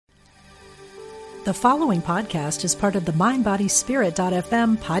The following podcast is part of the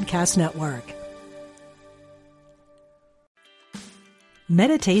MindBodySpirit.fm podcast network.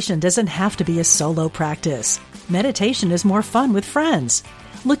 Meditation doesn't have to be a solo practice. Meditation is more fun with friends.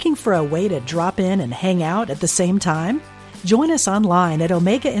 Looking for a way to drop in and hang out at the same time? Join us online at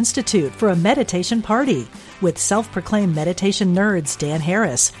Omega Institute for a meditation party with self-proclaimed meditation nerds Dan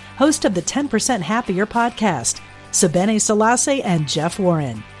Harris, host of the 10% Happier podcast, Sebene Selassie, and Jeff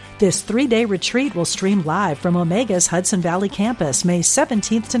Warren. This 3-day retreat will stream live from Omega's Hudson Valley campus May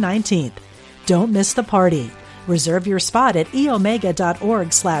 17th to 19th. Don't miss the party. Reserve your spot at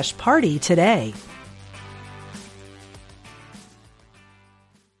eomega.org/party today.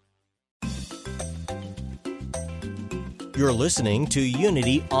 You're listening to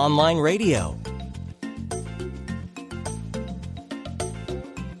Unity Online Radio,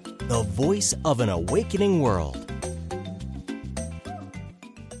 the voice of an awakening world.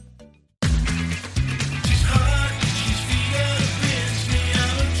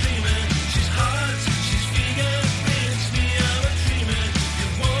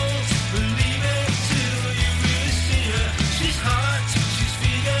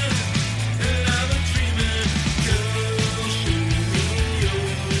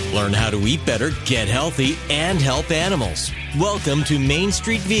 Learn how to eat better, get healthy, and help animals. Welcome to Main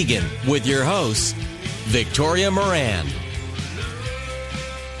Street Vegan with your host, Victoria Moran.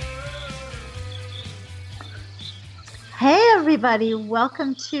 Hey everybody,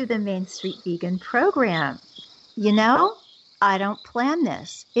 welcome to the Main Street Vegan program. You know, I don't plan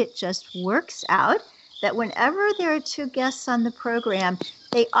this. It just works out that whenever there are two guests on the program,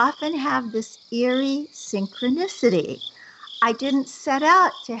 they often have this eerie synchronicity. I didn't set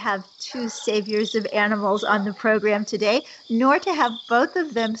out to have two saviors of animals on the program today, nor to have both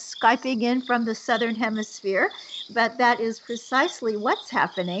of them Skyping in from the Southern Hemisphere, but that is precisely what's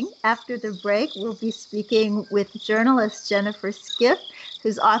happening. After the break, we'll be speaking with journalist Jennifer Skiff,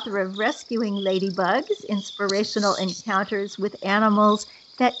 who's author of Rescuing Ladybugs, Inspirational Encounters with Animals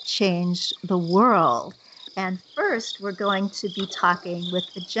That Changed the World. And first, we're going to be talking with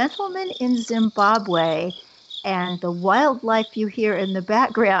a gentleman in Zimbabwe, and the wildlife you hear in the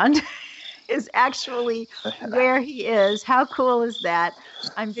background is actually where he is. How cool is that?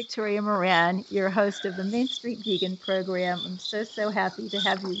 I'm Victoria Moran, your host of the Main Street Vegan program. I'm so happy to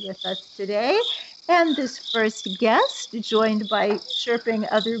have you with us today. And this first guest, joined by chirping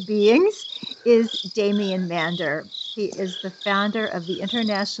other beings, is Damien Mander. He is the founder of the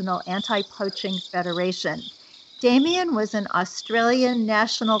International Anti-Poaching Federation. Damien was an Australian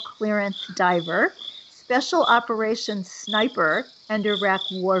national clearance diver, Special Operations Sniper, and Iraq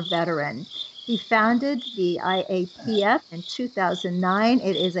War veteran. He founded the IAPF in 2009.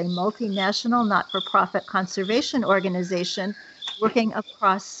 It is a multinational, not-for-profit conservation organization working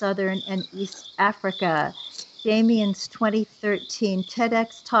across Southern and East Africa. Damien's 2013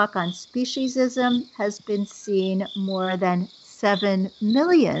 TEDx talk on speciesism has been seen more than 7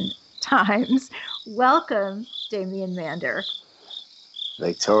 million times. Welcome, Damien Mander.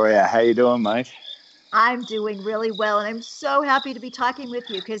 Victoria, how you doing, mate? I'm doing really well, and I'm so happy to be talking with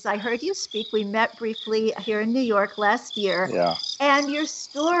you because I heard you speak. We met briefly here in New York last year. Yeah. And your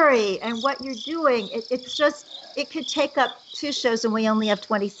story and what you're doing, it could take up 2 shows, and we only have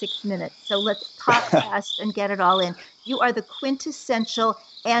 26 minutes. So let's talk fast and get it all in. You are the quintessential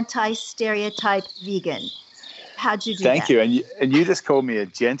anti-stereotype vegan. How'd you do that? Thank you. And you just called me a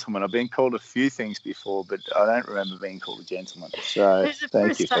gentleman. I've been called a few things before, but I don't remember being called a gentleman. So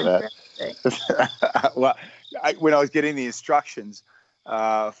thank you for that. Well, when I was getting the instructions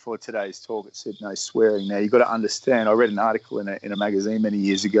for today's talk, it said no swearing. Now, you've got to understand, I read an article in a magazine many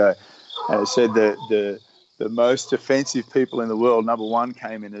years ago, and it said that the most offensive people in the world, number 1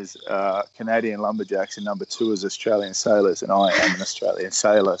 came in as Canadian lumberjacks, and number 2 as Australian sailors, and I am an Australian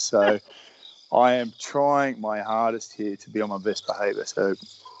sailor. So I am trying my hardest here to be on my best behaviour. So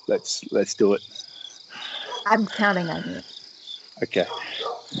let's do it. I'm counting on you. Okay.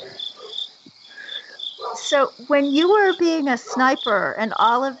 So when you were being a sniper and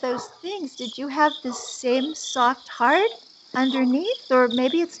all of those things, did you have the same soft heart underneath? Or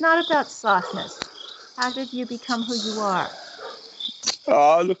maybe it's not about softness. How did you become who you are?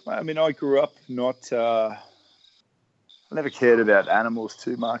 Look, I mean, I grew up I never cared about animals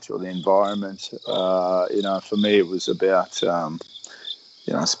too much or the environment. For me, it was about, I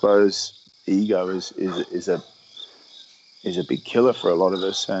suppose ego is a big killer for a lot of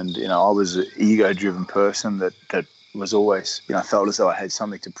us. And, I was an ego-driven person that was always, felt as though I had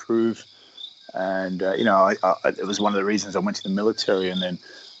something to prove. And, it was one of the reasons I went to the military, and then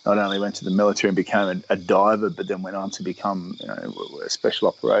not only went to the military and became a diver, but then went on to become, special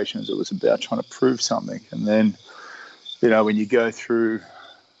operations. It was about trying to prove something. And then, when you go through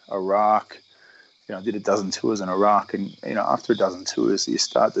Iraq, I did a dozen tours in Iraq, and after a dozen tours, you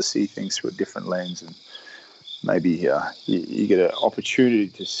start to see things through a different lens, and maybe you get an opportunity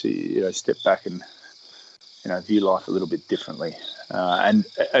to see, step back and view life a little bit differently. And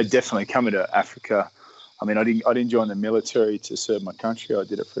definitely coming to Africa. I mean, I didn't join the military to serve my country. I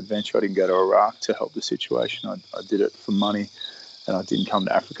did it for adventure. I didn't go to Iraq to help the situation. I did it for money, and I didn't come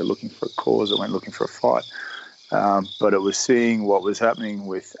to Africa looking for a cause. I went looking for a fight. But it was seeing what was happening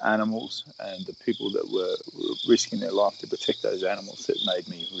with animals and the people that were risking their life to protect those animals that made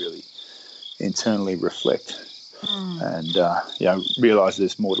me really internally reflect and realise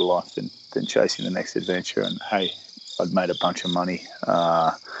there's more to life than chasing the next adventure. And hey, I'd made a bunch of money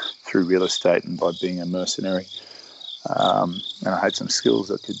through real estate and by being a mercenary, and I had some skills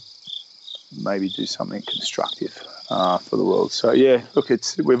that could maybe do something constructive for the world. So yeah, look,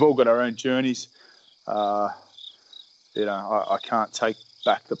 we've all got our own journeys. I can't take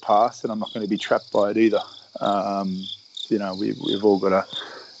back the past, and I'm not going to be trapped by it either. We've all got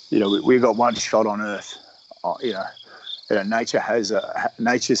we've got one shot on Earth.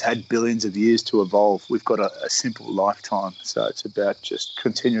 Nature's had billions of years to evolve. We've got a simple lifetime, so it's about just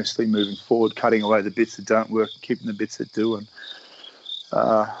continuously moving forward, cutting away the bits that don't work, keeping the bits that do,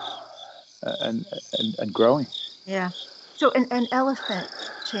 and growing. Yeah. So an elephant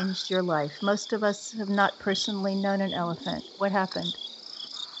changed your life. Most of us have not personally known an elephant. What happened?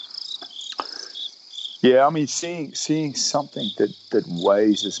 Yeah, I mean, seeing something that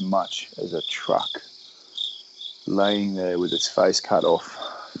weighs as much as a truck laying there with its face cut off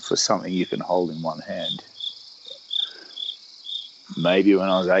for something you can hold in one hand. Maybe when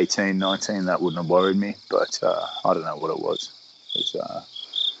I was 18, 19, that wouldn't have worried me, but I don't know what it was. It was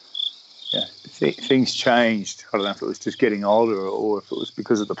things changed. I don't know if it was just getting older or if it was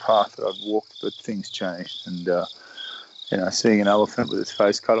because of the path that I'd walked, but things changed. And, seeing an elephant with its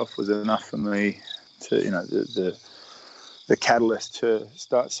face cut off was enough for me to, the catalyst to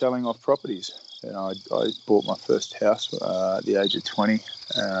start selling off properties. I bought my first house at the age of 20.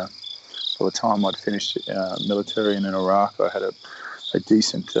 By the time I'd finished military and in Iraq, I had a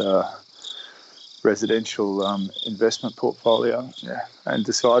decent residential investment portfolio, and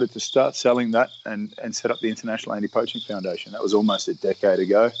decided to start selling that and set up the International Anti-Poaching Foundation. That was almost a decade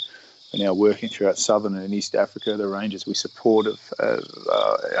ago. We're now working throughout Southern and East Africa. The ranges we support have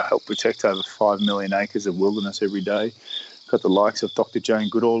helped protect over 5 million acres of wilderness every day. Got the likes of Dr. Jane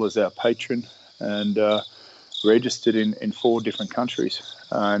Goodall as our patron, and registered in 4 different countries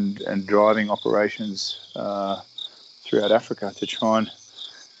and driving operations throughout Africa to try and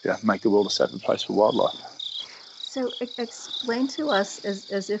make the world a safer place for wildlife. So explain to us,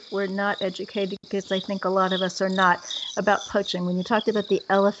 as if we're not educated, because I think a lot of us are not, about poaching. When you talked about the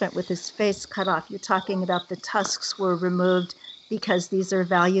elephant with his face cut off, you're talking about the tusks were removed because these are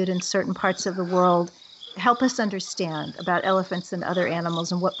valued in certain parts of the world. Help us understand about elephants and other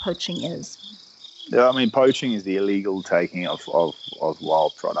animals and what poaching is. Yeah, I mean, poaching is the illegal taking of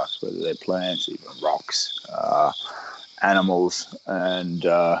wild products, whether they're plants, even rocks, animals, and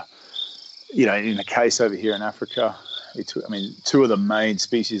in the case over here in Africa, 2 of the main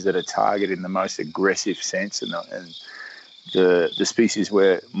species that are targeted in the most aggressive sense, and the species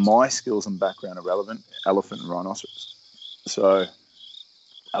where my skills and background are relevant: elephant and rhinoceros. So,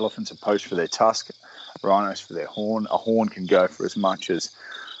 elephants are poached for their tusk, rhinos for their horn. A horn can go for as much as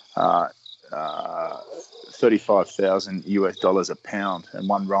 $35,000 a pound, and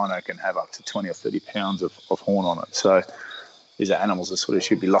one rhino can have up to 20 or 30 pounds of horn on it. So these are animals that sort of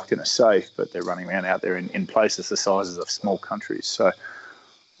should be locked in a safe, but they're running around out there in places the sizes of small countries. So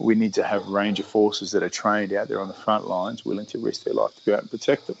we need to have ranger forces that are trained out there on the front lines, willing to risk their life to go out and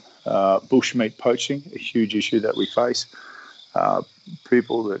protect them. Bushmeat poaching, a huge issue that we face.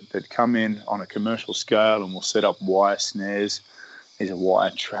 People that come in on a commercial scale and will set up wire snares. These are wire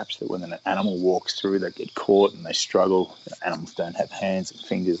traps that when an animal walks through, they get caught and they struggle. Animals don't have hands and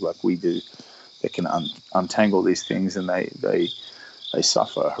fingers like we do. They can untangle these things, and they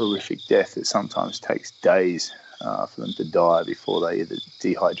suffer a horrific death. It sometimes takes days for them to die before they either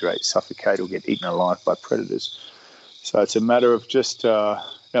dehydrate, suffocate, or get eaten alive by predators. So it's a matter of just,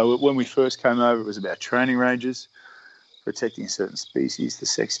 when we first came over, it was about training ranges, protecting certain species, the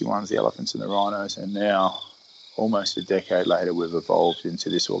sexy ones, the elephants and the rhinos, and now, almost a decade later, we've evolved into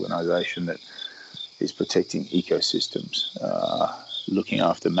this organisation that is protecting ecosystems, looking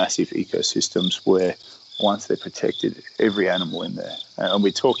after massive ecosystems where once they're protected, every animal in there, and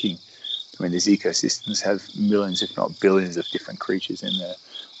we're talking, these ecosystems have millions, if not billions, of different creatures in there,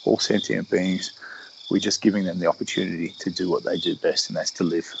 all sentient beings. We're just giving them the opportunity to do what they do best, and that's to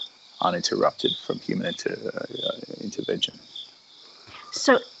live uninterrupted from human intervention.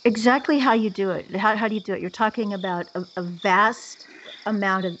 So exactly how you do it, how do you do it? You're talking about a vast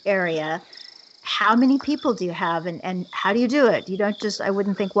amount of area. How many people do you have, and how do you do it? You don't just, I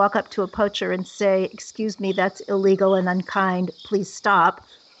wouldn't think, walk up to a poacher and say, "Excuse me, that's illegal and unkind, please stop."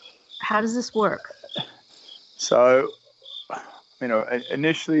 How does this work? So,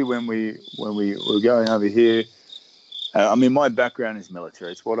 initially when we were going over here, my background is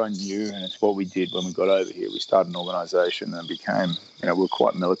military. It's what I knew, and it's what we did when we got over here. We started an organisation and became, we were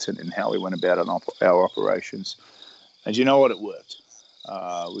quite militant in how we went about our operations. And you know what? It worked.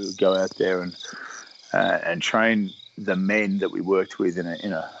 We would go out there and train the men that we worked with in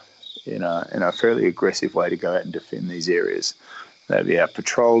a fairly aggressive way to go out and defend these areas. They'd be out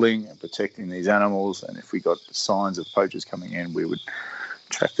patrolling and protecting these animals, and if we got signs of poachers coming in, we would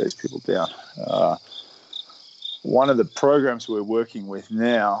track those people down. One of the programs we're working with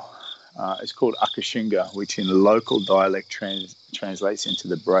now is called Akashinga, which in local dialect translates into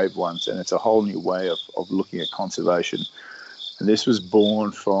the brave ones, and it's a whole new way of looking at conservation. And this was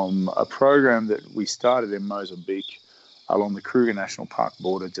born from a program that we started in Mozambique along the Kruger National Park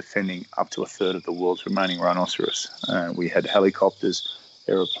border, defending up to a third of the world's remaining rhinoceros. We had helicopters,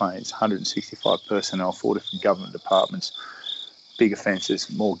 aeroplanes, 165 personnel, 4 different government departments, bigger fences,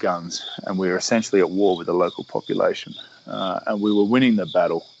 more guns, and we were essentially at war with the local population. And we were winning the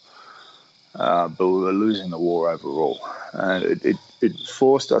battle, but we were losing the war overall. And it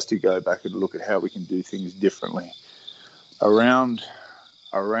forced us to go back and look at how we can do things differently. Around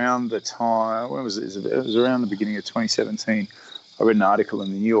the time, when was it? It was around the beginning of 2017. I read an article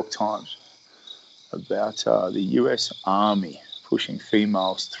in the New York Times about the U.S. Army pushing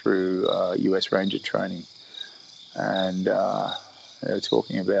females through U.S. Ranger training, and they were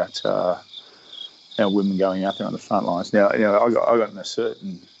talking about women going out there on the front lines. Now, I got in a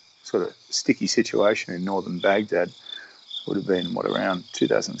certain sort of sticky situation in northern Baghdad. It would have been around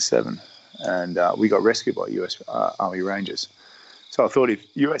 2007, and we got rescued by U.S. Army Rangers. So I thought, if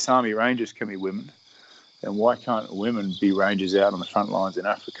U.S. Army Rangers can be women, then why can't women be Rangers out on the front lines in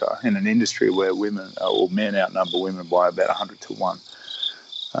Africa, in an industry where women or men outnumber women by about 100 to 1?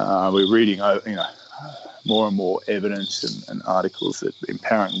 We're reading, more and more evidence and articles that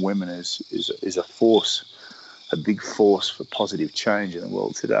empowering women is a force, a big force for positive change in the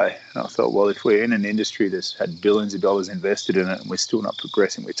world today. And I thought, well, if we're in an industry that's had billions of dollars invested in it and we're still not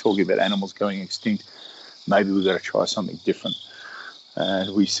progressing, we're talking about animals going extinct, maybe we've got to try something different.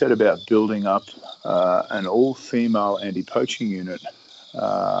 And we set about building up an all-female anti-poaching unit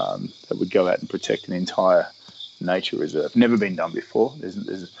that would go out and protect an entire nature reserve. Never been done before.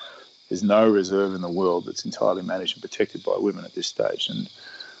 There's no reserve in the world that's entirely managed and protected by women at this stage. And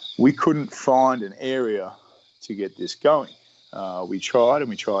we couldn't find an area to get this going. We tried and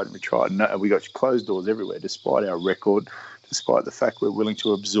we tried and we tried. No, we got closed doors everywhere, despite our record, despite the fact we're willing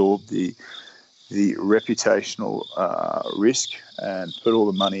to absorb the reputational risk and put all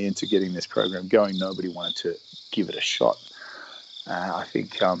the money into getting this program going. Nobody wanted to give it a shot. I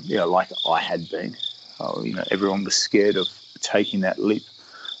think, like I had been, everyone was scared of taking that leap.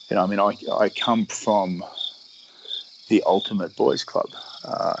 I come from the ultimate boys club,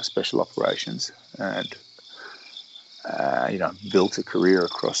 special operations, and built a career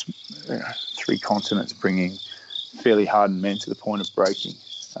across 3 continents, bringing fairly hardened men to the point of breaking.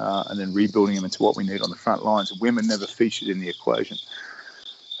 And then rebuilding them into what we need on the front lines. Women never featured in the equation.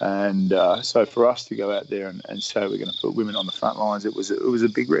 And so for us to go out there and say we're going to put women on the front lines, it was a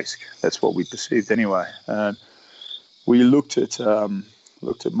big risk. That's what we perceived anyway. And we looked at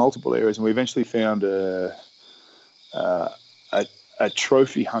multiple areas, and we eventually found a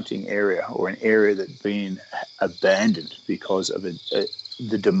trophy hunting area, or an area that had been abandoned because of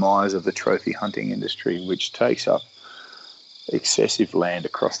the demise of the trophy hunting industry, which takes up excessive land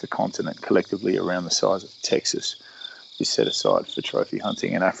across the continent, collectively around the size of Texas, is set aside for trophy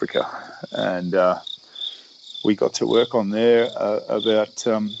hunting in Africa. And we got to work on there about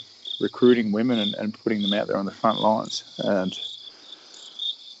recruiting women and putting them out there on the front lines. And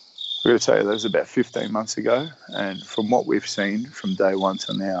we're going to tell you, that was about 15 months ago. And from what we've seen from day one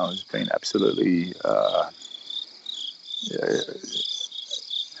to now, has been absolutely a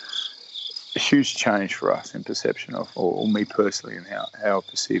huge change for us in perception of, or me personally, and how I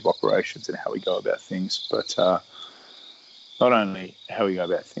perceive operations and how we go about things. But not only how we go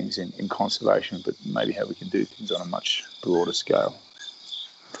about things in conservation, but maybe how we can do things on a much broader scale.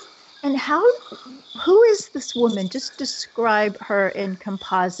 And who is this woman? Just describe her in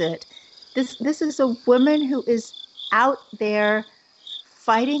composite. This is a woman who is out there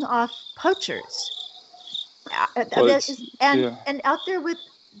fighting off poachers. And out there with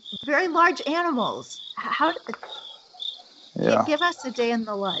very large animals. Give us a day in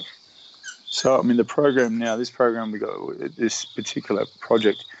the life. So, I mean, this particular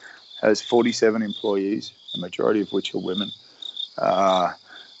project has 47 employees, the majority of which are women.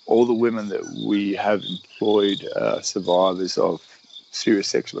 All the women that we have employed are survivors of serious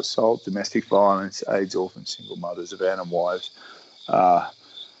sexual assault, domestic violence, AIDS, orphans, single mothers of animal wives.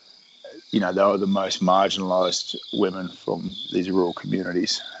 They are the most marginalised women from these rural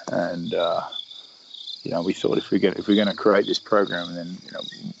communities, and we thought if we're going to create this program, then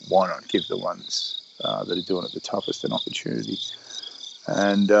why not give the ones that are doing it the toughest an opportunity?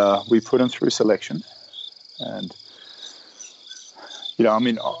 And we put them through selection, and I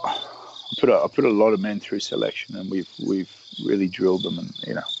put a lot of men through selection, and we've really drilled them.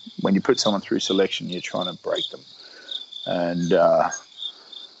 And when you put someone through selection, you're trying to break them. And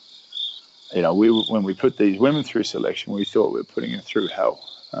when we put these women through selection, we thought we were putting them through hell.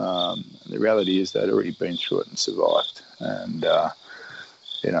 The reality is they'd already been through it and survived. And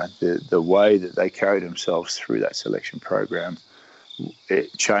the way that they carried themselves through that selection program,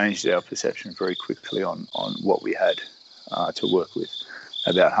 it changed our perception very quickly on what we had to work with.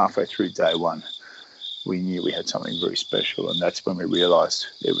 About halfway through day one, we knew we had something very special, and that's when we realised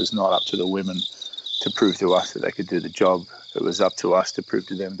it was not up to the women to prove to us that they could do the job. It was up to us to prove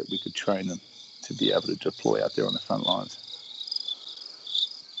to them that we could train them to be able to deploy out there on the front lines.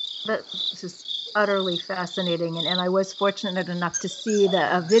 This is utterly fascinating, and I was fortunate enough to see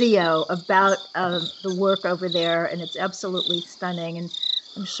a video about the work over there, and it's absolutely stunning, and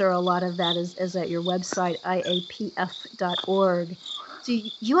I'm sure a lot of that is at your website, iapf.org. So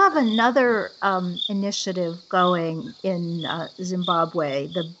you have another initiative going in Zimbabwe,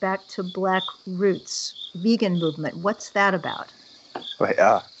 the Back to Black Roots vegan movement. What's that about?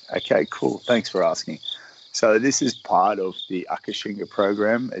 Okay, cool. Thanks for asking. So this is part of the Akashinga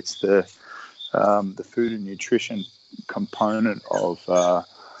program. It's the food and nutrition component of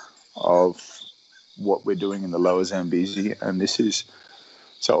what we're doing in the Lower Zambezi, and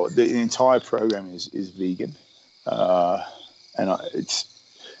the entire program is vegan. And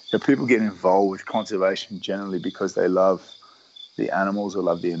people get involved with conservation generally because they love the animals or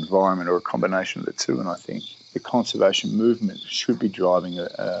love the environment, or a combination of the two. And I think the conservation movement should be driving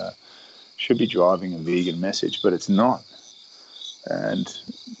a vegan message, but it's not. And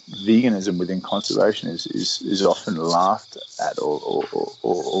veganism within conservation is often laughed at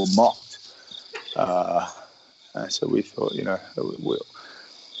or mocked. And so we thought,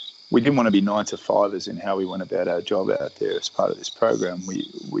 we didn't want to be 9-to-5ers in how we went about our job out there as part of this program.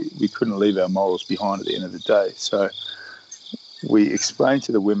 We couldn't leave our morals behind at the end of the day. So we explained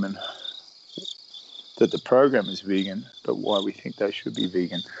to the women that the program is vegan, but why we think they should be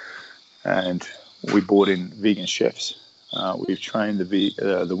vegan. And we brought in vegan chefs. We've trained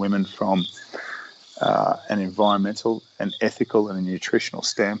the women from an environmental, an ethical, and a nutritional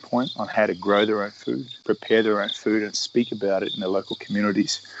standpoint on how to grow their own food, prepare their own food, and speak about it in their local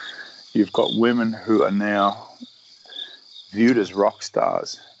communities. You've got women who are now viewed as rock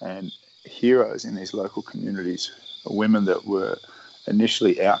stars and heroes in these local communities, women that were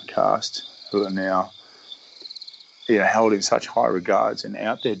initially outcast who are now held in such high regards and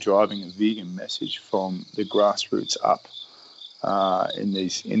out there driving a vegan message from the grassroots up in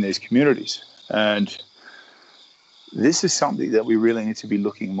these communities. And this is something that we really need to be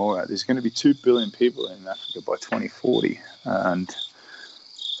looking more at. There's going to be 2 billion people in Africa by 2040, and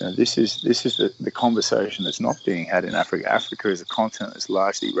this is the conversation that's not being had in Africa. Africa is a continent that's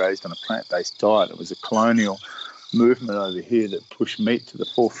largely raised on a plant-based diet. It was a colonial movement over here that pushed meat to the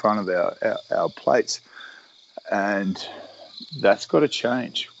forefront of our plates, and that's got to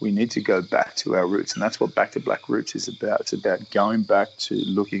change. We need to go back to our roots, and that's what Back to Black Roots is about. It's about going back to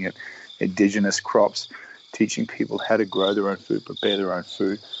looking at indigenous crops, teaching people how to grow their own food, prepare their own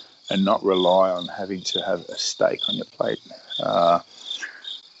food, and not rely on having to have a steak on your plate.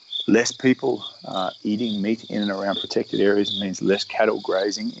 Less people eating meat in and around protected areas means less cattle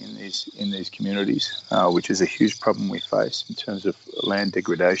grazing in these communities, which is a huge problem we face in terms of land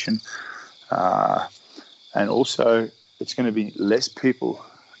degradation. And also, it's going to be less people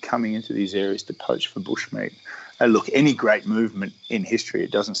coming into these areas to poach for bushmeat. And look, any great movement in history,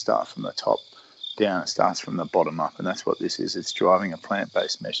 it doesn't start from the top down, it starts from the bottom up, and that's what this is. It's driving a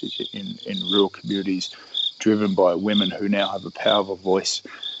plant-based message in rural communities, driven by women who now have a powerful voice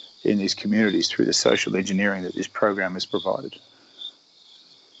in these communities through the social engineering that this program has provided.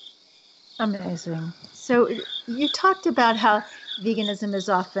 Amazing. So you talked about how veganism is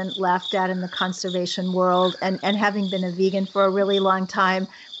often laughed at in the conservation world, and having been a vegan for a really long time,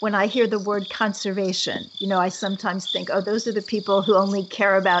 when I hear the word conservation, I sometimes think, oh, those are the people who only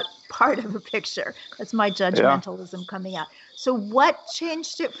care about part of a picture. That's my judgmentalism coming out. So what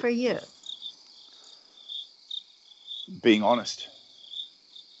changed it for you? Being honest.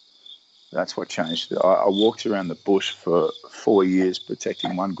 That's what changed. I walked around the bush for 4 years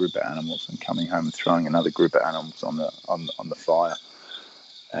protecting one group of animals and coming home and throwing another group of animals on the fire.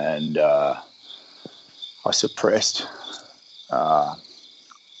 And I suppressed all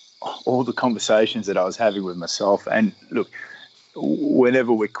the conversations that I was having with myself. And look,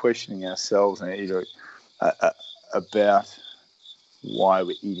 whenever we're questioning ourselves and about why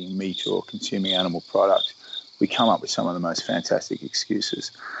we're eating meat or consuming animal product, we come up with some of the most fantastic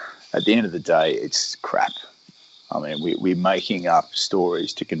excuses. At the end of the day, it's crap. I mean, we're making up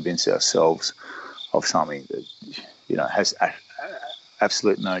stories to convince ourselves of something that, has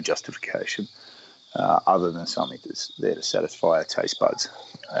absolute no justification other than something that's there to satisfy our taste buds.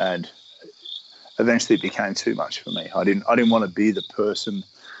 And eventually it became too much for me. I didn't want to be the person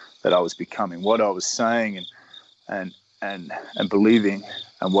that I was becoming. What I was saying and believing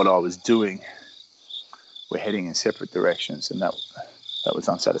and what I was doing were heading in separate directions, and that was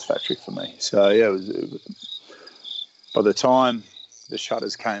unsatisfactory for me. So by the time the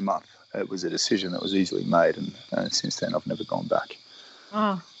shutters came up, it was a decision that was easily made, and since then I've never gone back.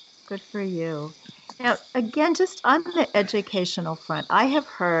 Oh, good for you. Now, again, just on the educational front, I have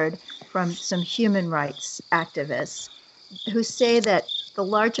heard from some human rights activists who say that the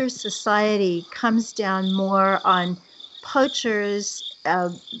larger society comes down more on poachers,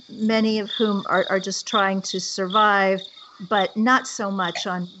 many of whom are just trying to survive, but not so much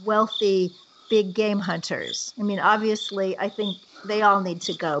on wealthy, big game hunters. I mean, obviously, I think they all need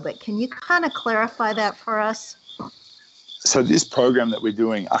to go, but can you kind of clarify that for us? So this program that we're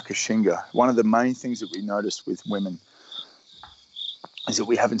doing, Akashinga, one of the main things that we noticed with women is that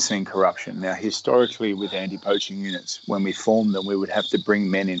we haven't seen corruption. Now, historically, with anti-poaching units, when we formed them, we would have to bring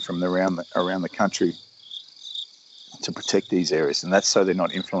men in from around the country to protect these areas, and that's so they're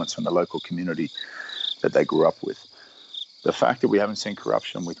not influenced on the local community that they grew up with. The fact that we haven't seen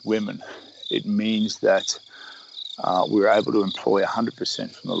corruption with women, it means that we're able to employ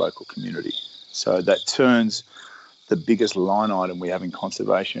 100% from the local community. So that turns the biggest line item we have in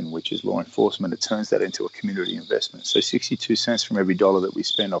conservation, which is law enforcement, it turns that into a community investment. So 62 cents from every dollar that we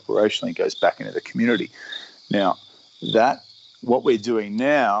spend operationally goes back into the community. Now, what we're doing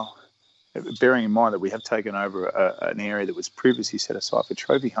now, bearing in mind that we have taken over an area that was previously set aside for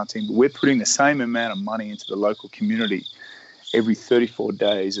trophy hunting, but we're putting the same amount of money into the local community every 34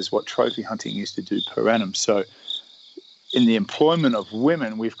 days as what trophy hunting used to do per annum. So in the employment of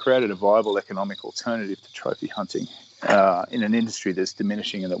women, we've created a viable economic alternative to trophy hunting in an industry that's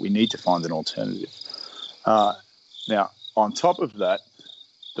diminishing and that we need to find an alternative. Now, on top of that,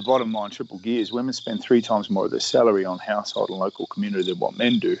 the bottom line triple gears, women spend 3 times more of their salary on household and local community than what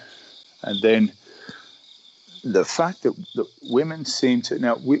men do. And then the fact that women seem to...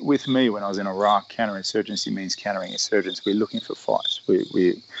 Now, with me, when I was in Iraq, counterinsurgency means countering insurgents. We're looking for fights.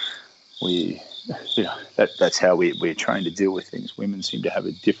 That's how we're trained to deal with things. Women seem to have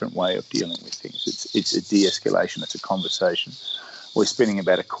a different way of dealing with things. It's a de-escalation. It's a conversation. We're spending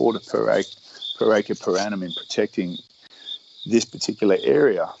about a quarter per acre per annum in protecting this particular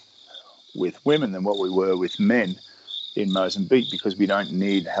area with women than what we were with men in Mozambique, because we don't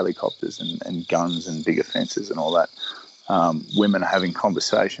need helicopters and guns and bigger fences and all that. Women are having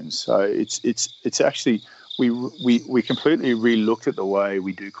conversations. So it's actually... We completely re-looked at the way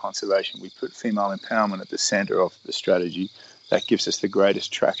we do conservation. We put female empowerment at the center of the strategy. That gives us the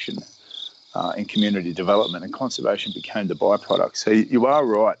greatest traction in community development, and conservation became the byproduct. So you are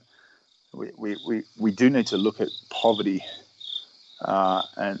right. We do need to look at poverty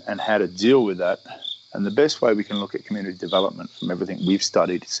and how to deal with that. And the best way we can look at community development, from everything we've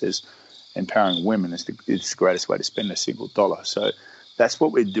studied, it says empowering women is the greatest way to spend a single dollar. So that's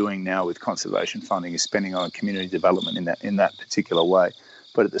what we're doing now with conservation funding, is spending on community development in that particular way,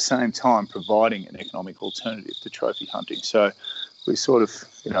 but at the same time providing an economic alternative to trophy hunting. So we sort of,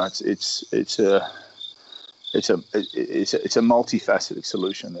 it's a multifaceted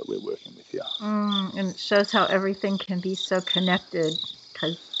solution that we're working with here. And it shows how everything can be so connected,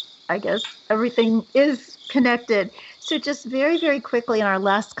 because I guess everything is connected. So just very, very quickly in our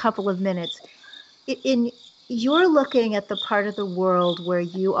last couple of minutes, you're looking at the part of the world where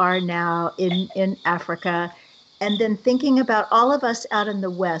you are now in Africa, and then thinking about all of us out in the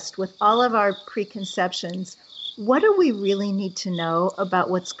West with all of our preconceptions. what do we really need to know about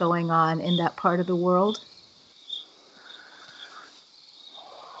what's going on in that part of the world?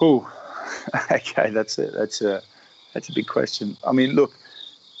 Oh, okay, that's a big question. I mean, look,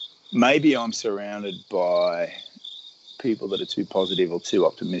 maybe I'm surrounded by people that are too positive or too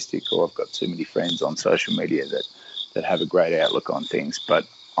optimistic, or I've got too many friends on social media that have a great outlook on things. But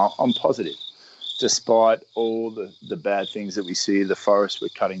I'm positive. Despite all the bad things that we see, the forests we're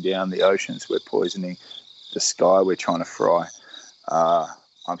cutting down, the oceans we're poisoning, the sky we're trying to fry,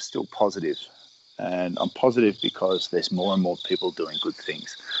 I'm still positive. And I'm positive because there's more and more people doing good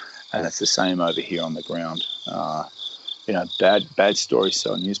things. And it's the same over here on the ground. Bad stories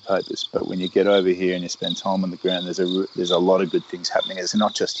sell newspapers, but when you get over here and you spend time on the ground, there's a lot of good things happening. It's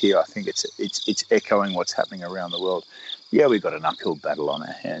not just here. I think it's echoing what's happening around the world. Yeah, we've got an uphill battle on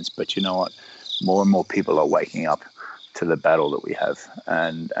our hands, but you know what? More and more people are waking up to the battle that we have,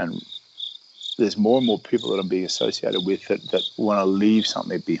 and there's more and more people that I'm being associated with that want to leave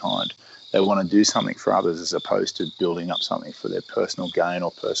something behind. They want to do something for others as opposed to building up something for their personal gain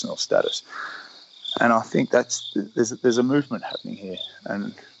or personal status. And I think there's a movement happening here,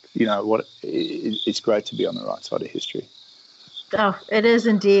 and you know what? It's great to be on the right side of history. Oh, it is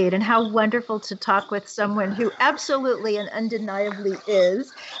indeed. And how wonderful to talk with someone who absolutely and undeniably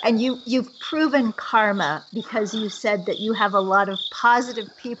is. And you've proven karma, because you said that you have a lot of positive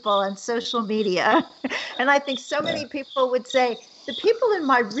people on social media. And I think so many people would say, the people in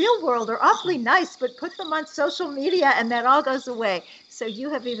my real world are awfully nice, but put them on social media and that all goes away. So you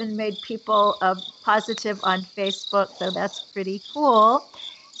have even made people positive on Facebook. So that's pretty cool.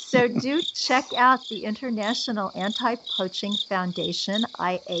 So do check out the International Anti-Poaching Foundation,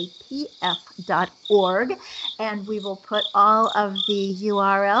 IAPF.org, and we will put all of the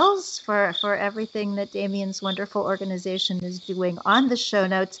URLs for everything that Damien's wonderful organization is doing on the show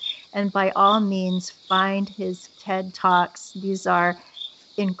notes. And by all means, find his TED Talks. These are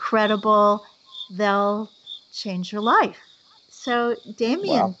incredible. They'll change your life. So,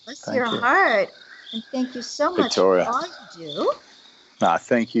 Damien, bless your heart. And thank you so much Victoria, for all you do.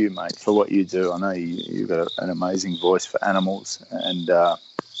 Thank you, mate, for what you do. I know you've got an amazing voice for animals and for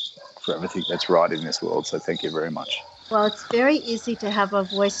everything that's right in this world. So thank you very much. Well, it's very easy to have a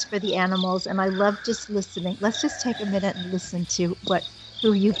voice for the animals, and I love just listening. Let's just take a minute and listen to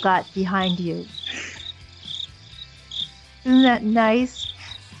who you've got behind you. Isn't that nice?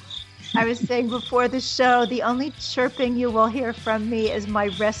 I was saying before the show, the only chirping you will hear from me is my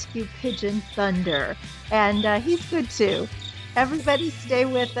rescue pigeon, Thunder. And he's good too. Everybody stay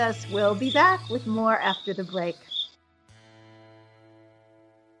with us. We'll be back with more after the break.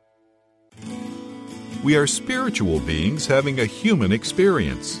 We are spiritual beings having a human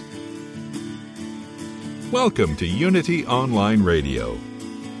experience. Welcome to Unity Online Radio,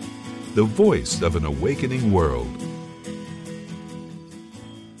 the voice of an awakening world.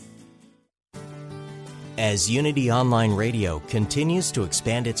 As Unity Online Radio continues to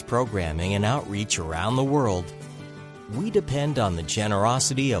expand its programming and outreach around the world, we depend on the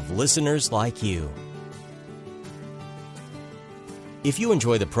generosity of listeners like you. If you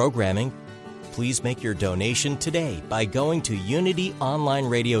enjoy the programming, please make your donation today by going to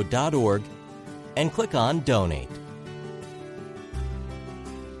unityonlineradio.org and click on Donate.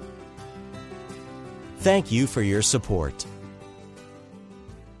 Thank you for your support.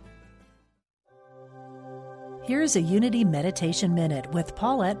 Here's a Unity Meditation Minute with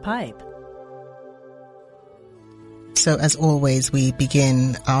Paulette Pipe. So as always, we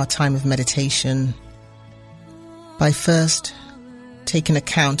begin our time of meditation by first taking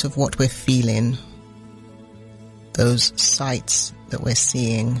account of what we're feeling, those sights that we're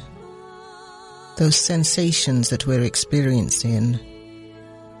seeing, those sensations that we're experiencing,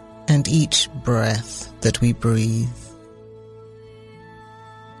 and each breath that we breathe.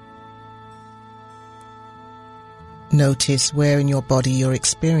 Notice where in your body you're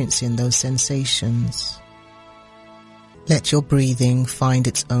experiencing those sensations. Let your breathing find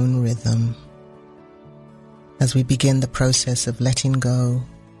its own rhythm as we begin the process of letting go,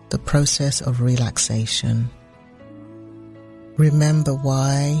 the process of relaxation. Remember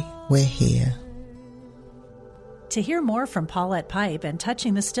why we're here. To hear more from Paulette Pipe and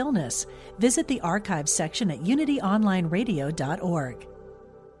Touching the Stillness, visit the archives section at unityonlineradio.org.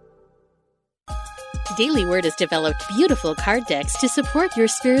 Daily Word has developed beautiful card decks to support your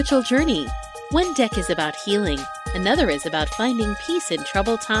spiritual journey. One deck is about healing, another is about finding peace in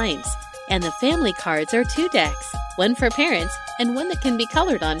troubled times. And the family cards are 2 decks, one for parents and one that can be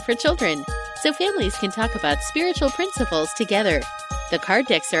colored on for children, so families can talk about spiritual principles together. The card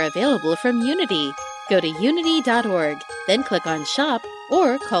decks are available from Unity. Go to unity.org, then click on Shop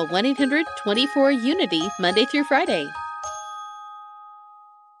or call 1-800-24-UNITY Monday through Friday.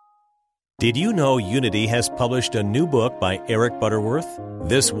 Did you know Unity has published a new book by Eric Butterworth?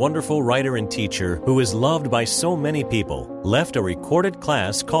 This wonderful writer and teacher, who is loved by so many people, left a recorded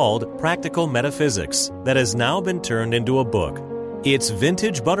class called Practical Metaphysics that has now been turned into a book. It's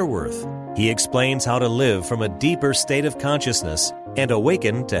vintage Butterworth. He explains how to live from a deeper state of consciousness and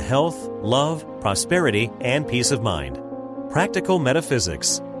awaken to health, love, prosperity, and peace of mind. Practical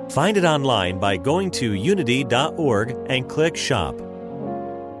Metaphysics. Find it online by going to unity.org and click Shop.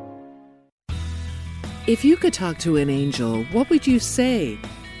 If you could talk to an angel, what would you say?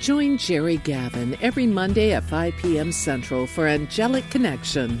 Join Jerry Gavin every Monday at 5 p.m. Central for Angelic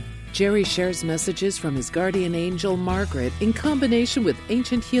Connection. Jerry shares messages from his guardian angel, Margaret, in combination with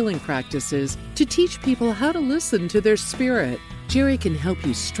ancient healing practices to teach people how to listen to their spirit. Jerry can help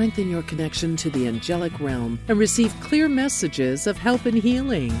you strengthen your connection to the angelic realm and receive clear messages of help and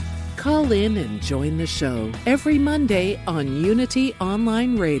healing. Call in and join the show every Monday on Unity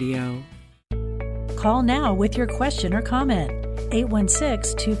Online Radio. Call now with your question or comment.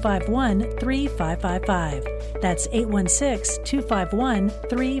 816-251-3555. That's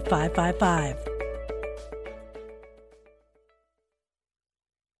 816-251-3555.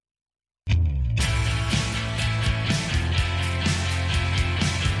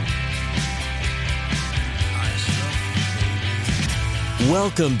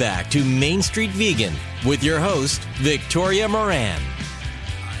 Welcome back to Main Street Vegan with your host, Victoria Moran.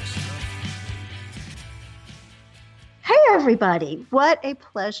 Hey, everybody. What a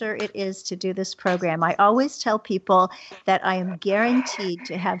pleasure it is to do this program. I always tell people that I am guaranteed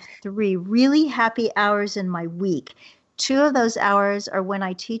to have 3 really happy hours in my week. 2 of those hours are when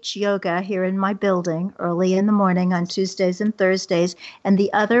I teach yoga here in my building early in the morning on Tuesdays and Thursdays, and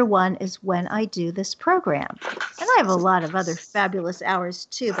the other one is when I do this program. And I have a lot of other fabulous hours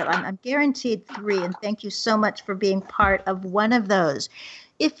too, but I'm guaranteed 3, and thank you so much for being part of one of those.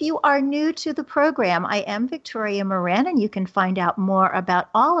 If you are new to the program, I am Victoria Moran, and you can find out more about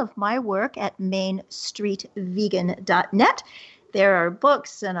all of my work at mainstreetvegan.net. There are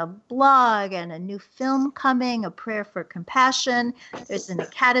books and a blog and a new film coming, A Prayer for Compassion. There's an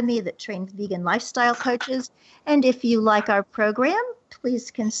academy that trains vegan lifestyle coaches. And if you like our program,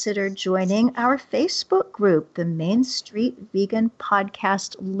 please consider joining our Facebook group, the Main Street Vegan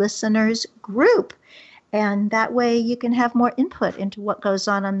Podcast Listeners Group. And that way you can have more input into what goes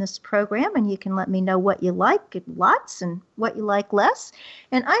on this program, and you can let me know what you like lots and what you like less.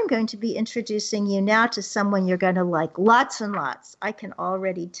 And I'm going to be introducing you now to someone you're going to like lots and lots. I can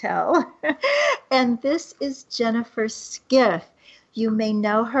already tell. And this is Jennifer Skiff. You may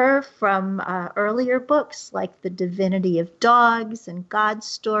know her from earlier books like The Divinity of Dogs and God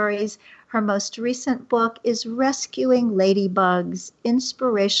Stories. Her most recent book is Rescuing Ladybugs,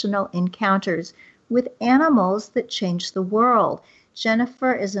 Inspirational Encounters with Animals That Change the World.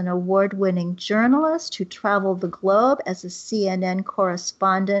 Jennifer is an award-winning journalist who traveled the globe as a CNN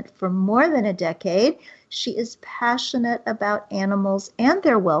correspondent for more than a decade. She is passionate about animals and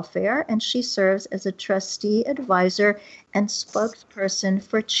their welfare, and she serves as a trustee advisor and spokesperson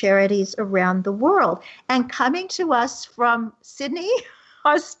for charities around the world. And coming to us from Sydney,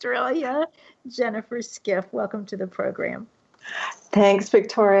 Australia, Jennifer Skiff. Welcome to the program. Thanks,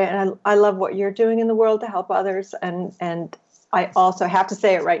 Victoria. And I love what you're doing in the world to help others. And I also have to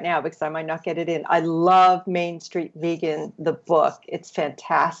say it right now because I might not get it in. I love Main Street Vegan, the book. It's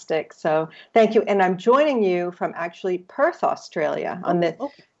fantastic. So thank you. And I'm joining you from actually Perth, Australia, on the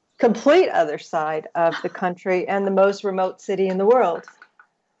complete other side of the country and the most remote city in the world.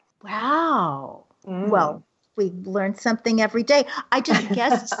 Wow. Well, we learn something every day. I just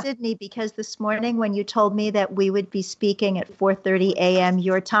guessed Sydney because this morning when you told me that we would be speaking at 4:30 a.m.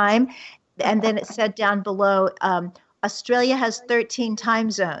 your time, and then it said down below, Australia has 13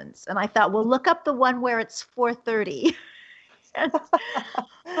 time zones. And I thought, well, look up the one where it's 4:30.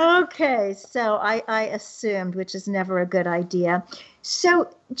 Okay, so I assumed, which is never a good idea. So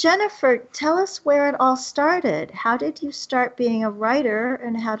Jennifer, tell us where it all started. How did you start being a writer,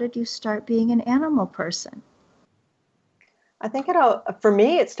 and how did you start being an animal person? I think for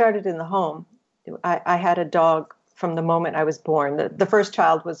me, it started in the home. I had a dog from the moment I was born. The first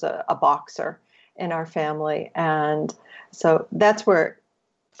child was a boxer in our family. And so that's where,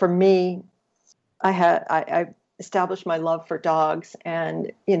 for me, I established my love for dogs.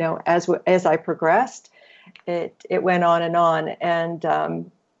 And, you know, as I progressed, it went on. And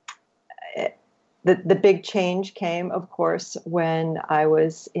the big change came, of course, when I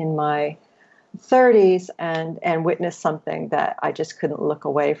was in my 30s and witnessed something that I just couldn't look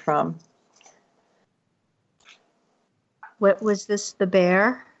away from. What was this, the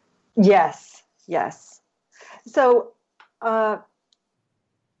bear? Yes. So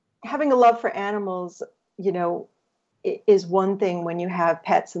having a love for animals, is one thing when you have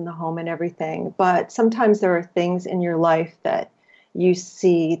pets in the home and everything, but sometimes there are things in your life that you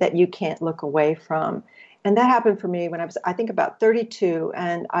see that you can't look away from. And that happened for me when I was, I think, about 32,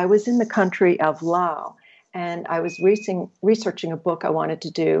 and I was in the country of Laos, and I was researching a book I wanted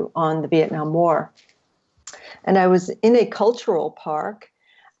to do on the Vietnam War. And I was in a cultural park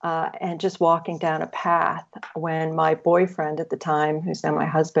and just walking down a path when my boyfriend at the time, who's now my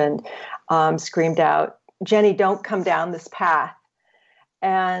husband, screamed out, "Jenny, don't come down this path."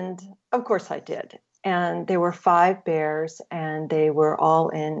 And of course I did. And there were 5 bears, and they were all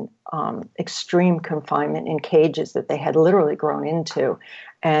in extreme confinement in cages that they had literally grown into.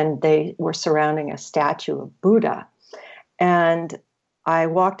 And they were surrounding a statue of Buddha. And I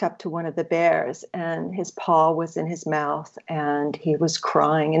walked up to one of the bears, and his paw was in his mouth, and he was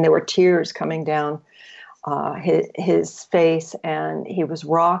crying, and there were tears coming down his face, and he was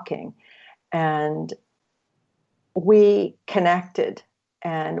rocking. And we connected,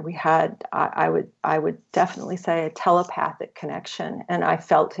 and we had, I would definitely say, a telepathic connection, and I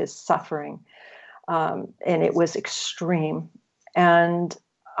felt his suffering, and it was extreme. And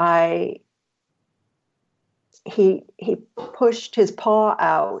he pushed his paw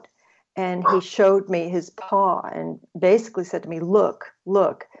out, and he showed me his paw and basically said to me, look.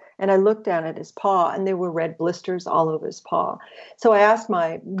 And I looked down at his paw, and there were red blisters all over his paw. So I asked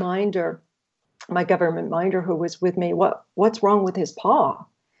my government minder who was with me, what's wrong with his paw?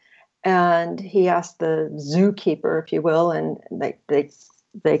 And he asked the zookeeper, if you will, and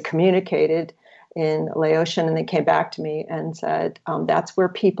they communicated in Laotian, and they came back to me and said, that's where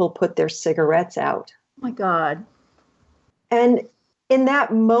people put their cigarettes out. Oh my God. And in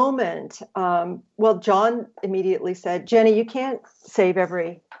that moment, John immediately said, "Jenny, you can't save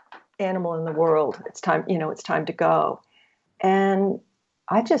every animal in the world. It's time to go." And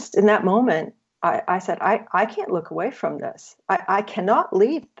I just, in that moment, I said, I can't look away from this. I cannot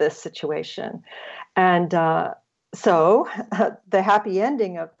leave this situation. And so the happy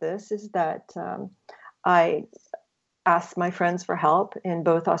ending of this is that I asked my friends for help in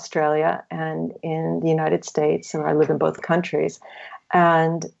both Australia and in the United States. So I live in both countries.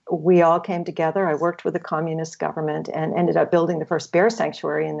 And we all came together. I worked with the communist government and ended up building the first bear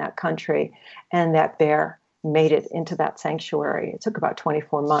sanctuary in that country. And that bear made it into that sanctuary. It took about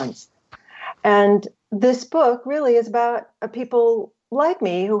 24 months. And this book really is about people like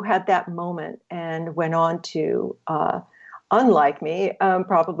me who had that moment and went on to, unlike me,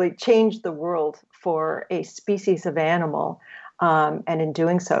 probably change the world for a species of animal, and in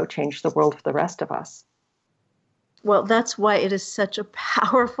doing so, change the world for the rest of us. Well, that's why it is such a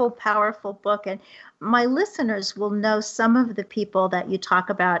powerful, powerful book. And my listeners will know some of the people that you talk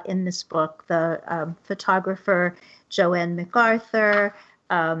about in this book, the photographer Joanne MacArthur,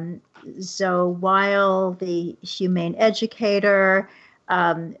 Zoe Weil, the humane educator,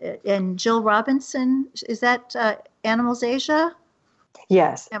 and Jill Robinson. Is that Animals Asia?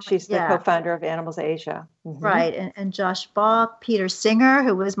 Yes, she's the co-founder of Animals Asia. Mm-hmm. Right, and Josh Baugh, Peter Singer,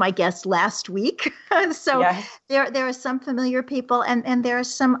 who was my guest last week. So yes. There are some familiar people, and there are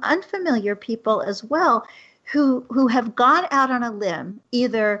some unfamiliar people as well who have gone out on a limb,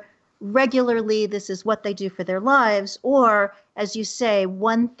 either regularly, this is what they do for their lives, or, as you say,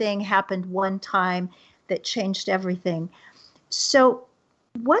 one thing happened one time that changed everything. So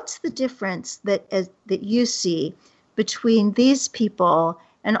what's the difference that you see between these people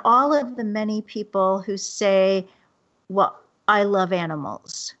and all of the many people who say, well, I love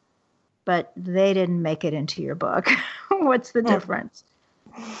animals, but they didn't make it into your book? What's the difference?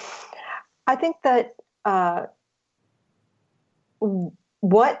 I think that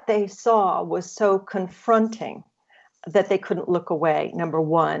what they saw was so confronting that they couldn't look away, number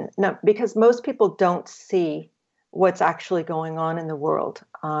one. No, because most people don't see what's actually going on in the world.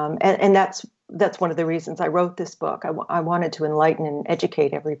 And that's one of the reasons I wrote this book. I wanted to enlighten and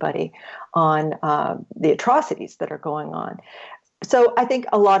educate everybody on the atrocities that are going on. So I think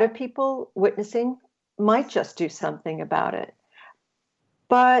a lot of people witnessing might just do something about it.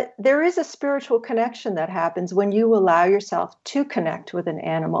 But there is a spiritual connection that happens when you allow yourself to connect with an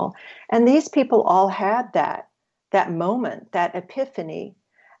animal. And these people all had that moment, that epiphany.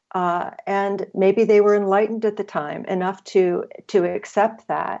 And maybe they were enlightened at the time enough to accept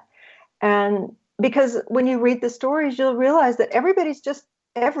that. And because when you read the stories, you'll realize that everybody's just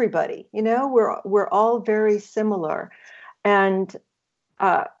everybody. We're all very similar, and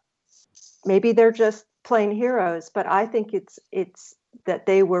maybe they're just plain heroes. But I think it's that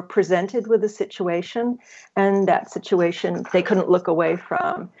they were presented with a situation, and that situation they couldn't look away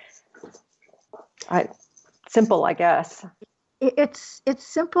from. Simple, I guess. It's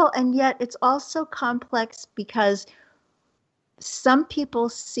simple, and yet it's also complex, because some people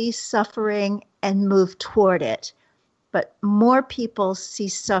see suffering and move toward it, but more people see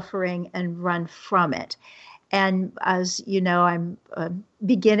suffering and run from it. And as you know, I'm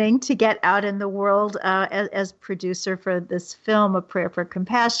beginning to get out in the world as producer for this film, A Prayer for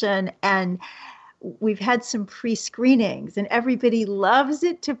Compassion, and we've had some pre-screenings, and everybody loves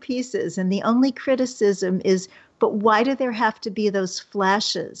it to pieces. And the only criticism is, but why do there have to be those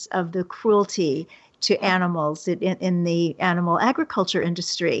flashes of the cruelty to animals in the animal agriculture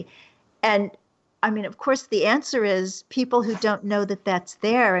industry? And I mean, of course, the answer is people who don't know that that's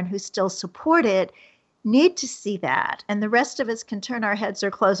there and who still support it need to see that. And the rest of us can turn our heads or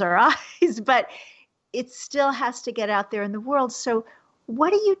close our eyes, but it still has to get out there in the world. So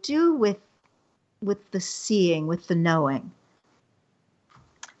what do you do with the seeing, with the knowing?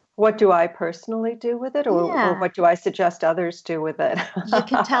 What do I personally do with it, or what do I suggest others do with it? You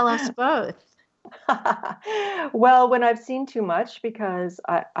can tell us both. Well, when I've seen too much, because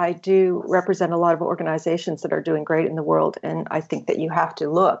I do represent a lot of organizations that are doing great in the world, and I think that you have to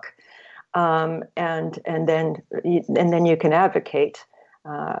look, and then you can advocate.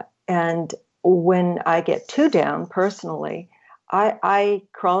 And when I get too down personally, I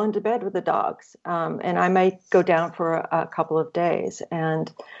crawl into bed with the dogs, and I might go down for a couple of days.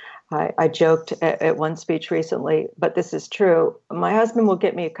 And I joked at one speech recently, but this is true. My husband will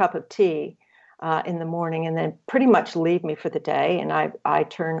get me a cup of tea in the morning and then pretty much leave me for the day. And I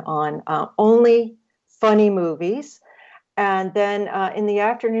turn on only funny movies. And then in the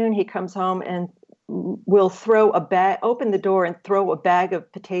afternoon, he comes home and will open the door and throw a bag of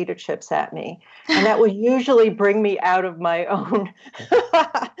potato chips at me. And that will usually bring me out of my own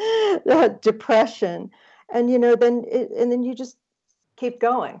depression. And, then you just keep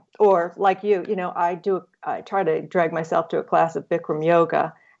going. Or like I try to drag myself to a class of Bikram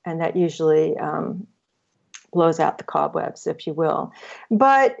yoga, and that usually blows out the cobwebs, if you will.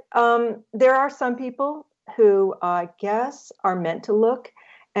 But there are some people who I guess are meant to look,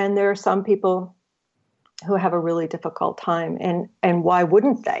 and there are some people who have a really difficult time. And why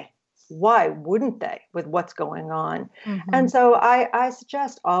wouldn't they? Why wouldn't they, with what's going on? Mm-hmm. And so I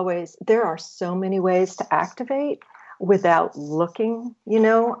suggest always, there are so many ways to activate without looking,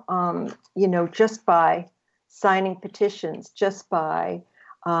 just by signing petitions, just by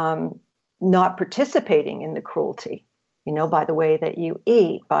not participating in the cruelty, by the way that you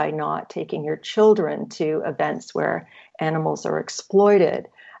eat, by not taking your children to events where animals are exploited,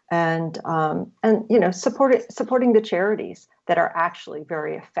 and supporting the charities that are actually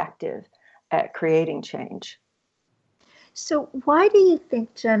very effective at creating change. So why do you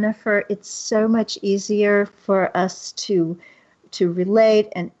think, Jennifer, it's so much easier for us to relate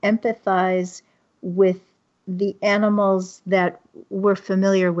and empathize with the animals that we're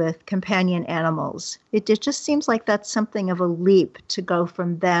familiar with, companion animals? It just seems like that's something of a leap to go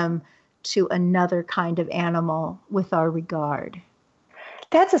from them to another kind of animal with our regard.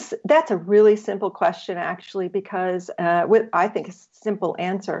 That's a really simple question, actually, because I think a simple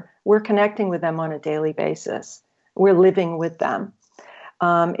answer. We're connecting with them on a daily basis. We're living with them.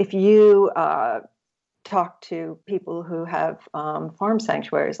 If you talk to people who have farm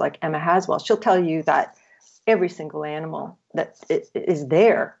sanctuaries like Emma Haswell, she'll tell you that every single animal that is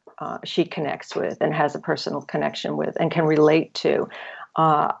there, she connects with and has a personal connection with and can relate to.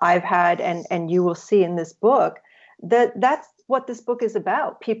 I've had, and you will see in this book, that's what this book is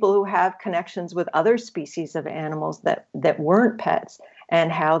about. People who have connections with other species of animals that weren't pets,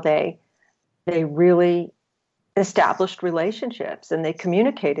 and how they really established relationships, and they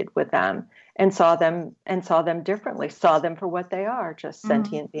communicated with them and saw them differently, saw them for what they are, just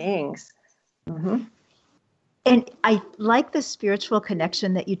sentient beings. Mm-hmm. And I like the spiritual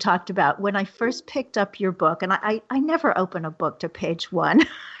connection that you talked about. When I first picked up your book, and I never open a book to page one, I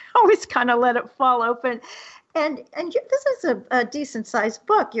always kind of let it fall open. And this is a decent sized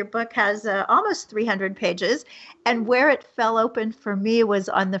book. Your book has almost 300 pages. And where it fell open for me was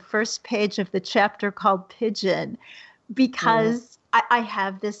on the first page of the chapter called Pigeon, because I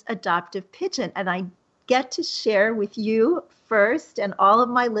have this adoptive pigeon, and I get to share with you first and all of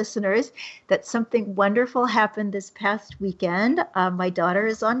my listeners that something wonderful happened this past weekend. My daughter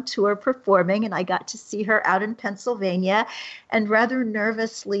is on tour performing, and I got to see her out in Pennsylvania, and rather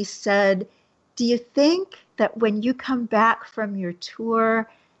nervously said, "Do you think that when you come back from your tour,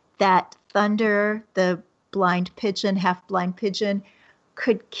 that Thunder, the blind pigeon, half-blind pigeon,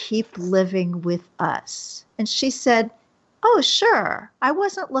 could keep living with us?" And she said, Oh, sure. I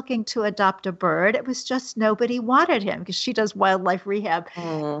wasn't looking to adopt a bird. It was just nobody wanted him because she does wildlife rehab.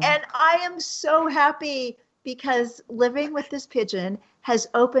 And I am so happy because living with this pigeon has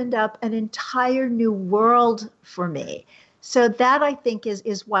opened up an entire new world for me. So that, I think,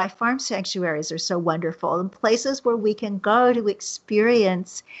 is why farm sanctuaries are so wonderful, and places where we can go to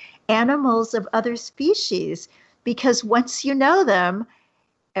experience animals of other species, because once you know them,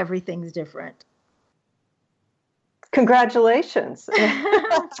 everything's different. Congratulations.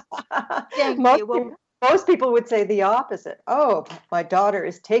 Thank you. Well, most people would say the opposite. Oh, my daughter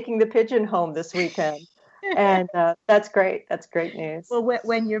is taking the pigeon home this weekend. And that's great. That's great news. Well,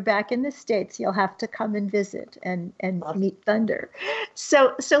 when you're back in the States, you'll have to come and visit and meet Thunder.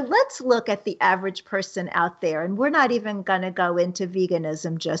 So let's look at the average person out there. And we're not even going to go into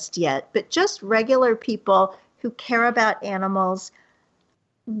veganism just yet, but just regular people who care about animals.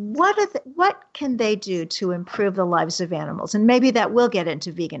 What can they do to improve the lives of animals? And maybe that will get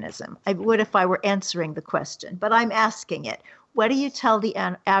into veganism. I would if I were answering the question, but I'm asking it. What do you tell the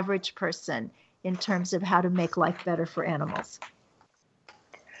average person in terms of how to make life better for animals?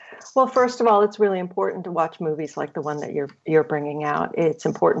 Well, first of all, it's really important to watch movies like the one that you're bringing out. It's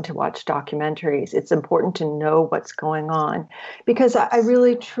important to watch documentaries. It's important to know what's going on, because I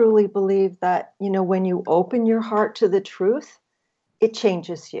really truly believe that, when you open your heart to the truth, it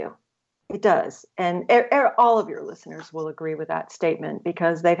changes you. It does. And all of your listeners will agree with that statement,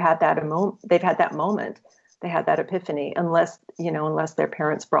 because they've had that moment. They had that epiphany, unless their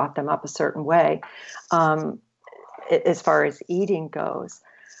parents brought them up a certain way, as far as eating goes.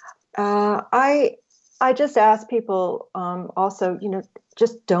 I just ask people also,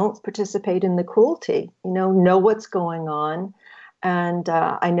 just don't participate in the cruelty. Know what's going on, and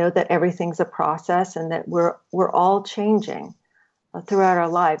I know that everything's a process, and that we're all changing throughout our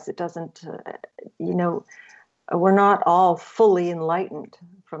lives. It doesn't, we're not all fully enlightened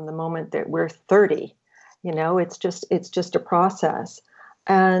from the moment that we're 30. It's just a process.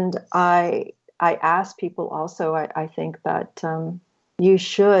 And I ask people also, I think that you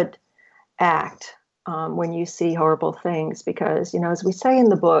should act when you see horrible things, because, as we say in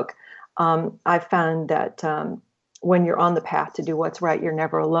the book, I found that when you're on the path to do what's right, you're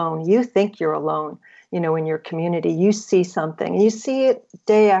never alone. You think you're alone. In your community, you see something, and you see it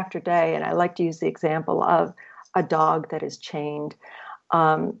day after day. And I like to use the example of a dog that is chained.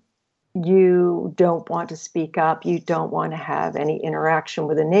 You don't want to speak up. You don't want to have any interaction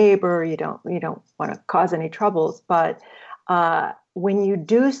with a neighbor. You don't want to cause any troubles. But when you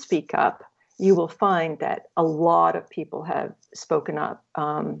do speak up, you will find that a lot of people have spoken up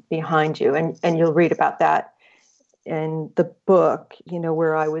behind you, and you'll read about that in the book,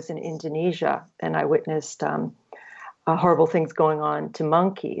 where I was in Indonesia and I witnessed horrible things going on to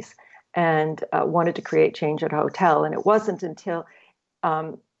monkeys, and wanted to create change at a hotel. And it wasn't until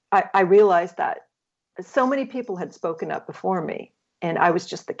I realized that so many people had spoken up before me, and I was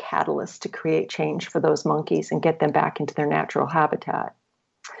just the catalyst to create change for those monkeys and get them back into their natural habitat.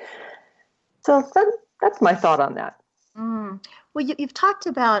 So that's my thought on that. Well, you've talked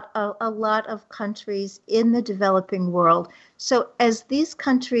about a lot of countries in the developing world. So as these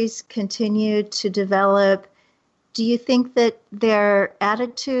countries continue to develop, do you think that their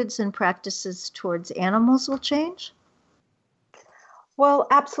attitudes and practices towards animals will change? Well,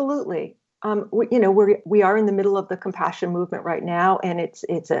 absolutely. We are in the middle of the compassion movement right now, and it's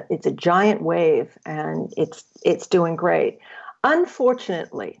a giant wave, and it's doing great.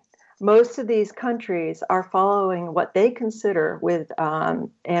 Unfortunately, most of these countries are following what they consider with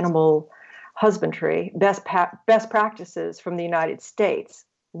animal husbandry best practices from the United States.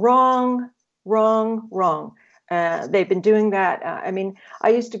 Wrong. They've been doing that. I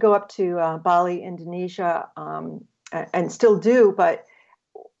used to go up to Bali, Indonesia, and still do, but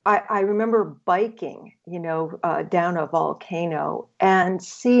I remember biking, down a volcano and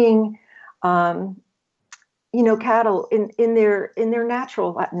seeing, cattle in their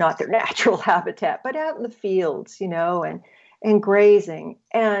natural, not their natural habitat, but out in the fields, and grazing.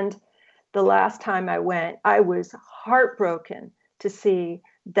 And the last time I went, I was heartbroken to see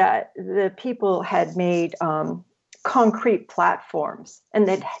that the people had made concrete platforms, and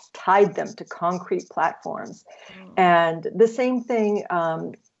they'd tied them to concrete platforms. And the same thing,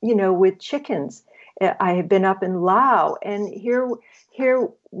 with chickens. I have been up in Laos, and here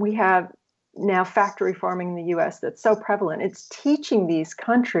we have now factory farming in the U.S. that's so prevalent. It's teaching these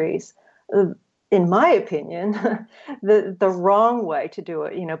countries, in my opinion, the wrong way to do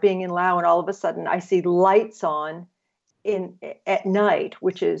it. Being in Laos, and all of a sudden I see lights on at night,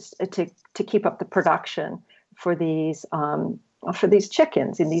 which is to keep up the production for these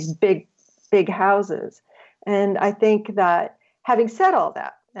chickens in these big houses. And I think that having said all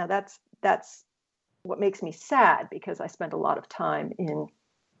that, now that's what makes me sad, because I spent a lot of time in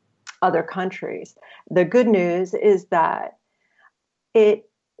other countries. The good news is that the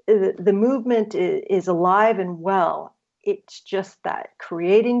movement is alive and well. It's just that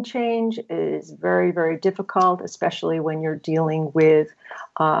creating change is very, very difficult, especially when you're dealing with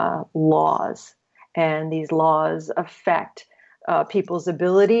laws. And these laws affect people's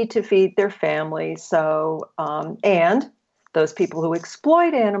ability to feed their families. So, and those people who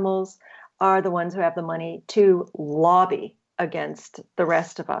exploit animals are the ones who have the money to lobby against the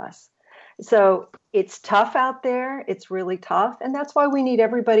rest of us. So it's tough out there. It's really tough. And that's why we need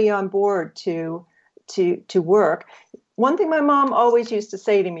everybody on board to work. One thing my mom always used to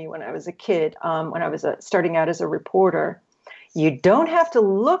say to me when I was a kid, when I was starting out as a reporter, you don't have to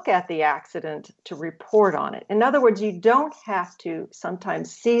look at the accident to report on it. In other words, you don't have to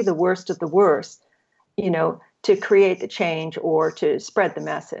sometimes see the worst of the worst, to create the change or to spread the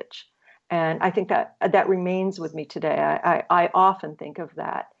message. And I think that remains with me today. I often think of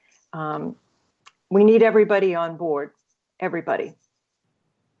that. We need everybody on board, everybody.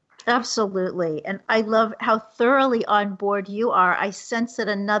 Absolutely. And I love how thoroughly on board you are. I sense that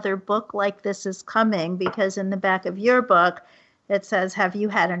another book like this is coming, because in the back of your book, it says, have you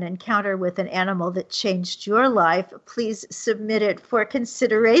had an encounter with an animal that changed your life? Please submit it for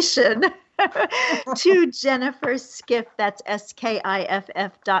consideration to Jennifer Skiff. That's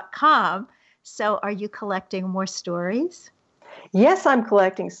SKIFF.com. So are you collecting more stories? Yes, I'm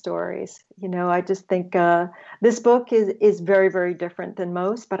collecting stories. I just think this book is very, very different than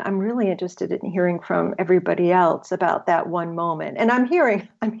most, but I'm really interested in hearing from everybody else about that one moment. And I'm hearing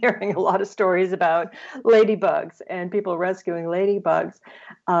a lot of stories about ladybugs and people rescuing ladybugs,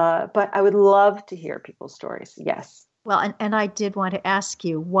 but I would love to hear people's stories. Yes. Well, and I did want to ask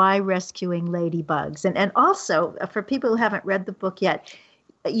you, why rescuing ladybugs? And also, for people who haven't read the book yet,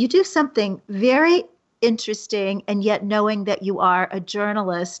 you do something very interesting, and yet knowing that you are a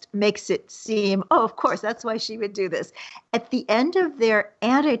journalist makes it seem, oh, of course, that's why she would do this. At the end of their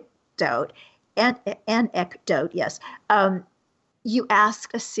anecdote, yes, you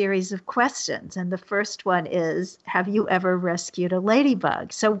ask a series of questions. And the first one is, have you ever rescued a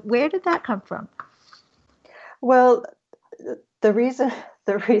ladybug? So where did that come from? Well, the reason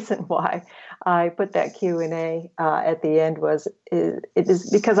why I put that Q&A at the end is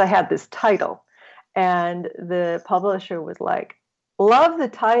because I had this title. And the publisher was like, love the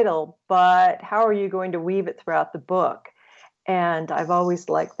title, but how are you going to weave it throughout the book? And I've always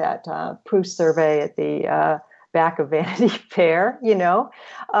liked that Proust survey at the back of Vanity Fair,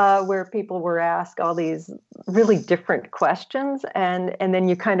 where people were asked all these really different questions, and then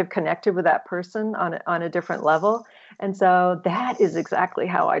you kind of connected with that person on a different level. And so that is exactly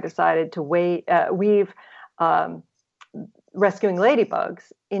how I decided to weave rescuing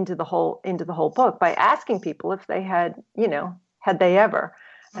ladybugs into the whole book, by asking people if they had they ever.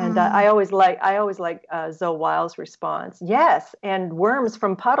 And I always like Zoe Weil's response. Yes, and worms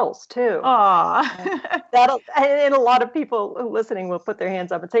from puddles too. Aww. And a lot of people listening will put their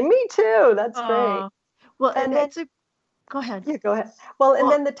hands up and say, "Me too." That's great. Well, and then go ahead. Yeah, go ahead. Well,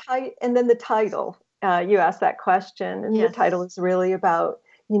 and then the title. You asked that question, and yes. The title is really about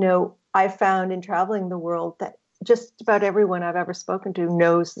I found in traveling the world that just about everyone I've ever spoken to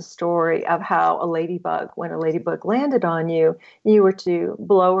knows the story of how when a ladybug landed on you, you were to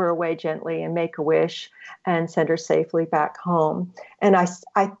blow her away gently and make a wish and send her safely back home. And I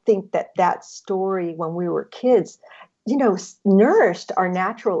think that story, when we were kids, nourished our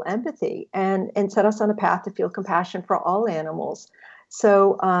natural empathy and set us on a path to feel compassion for all animals.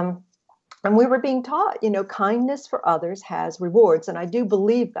 So, and we were being taught, kindness for others has rewards. And I do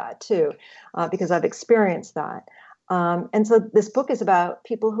believe that too, because I've experienced that. And so this book is about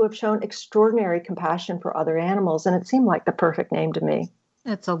people who have shown extraordinary compassion for other animals. And it seemed like the perfect name to me.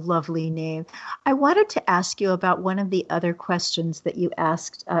 That's a lovely name. I wanted to ask you about one of the other questions that you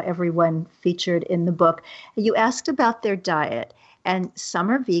asked everyone featured in the book. You asked about their diet, and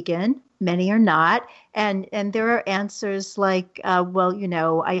some are vegan, many are not. And there are answers like,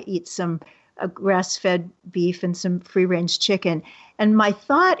 I eat some grass-fed beef and some free-range chicken. And my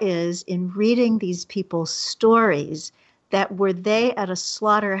thought is, in reading these people's stories, that were they at a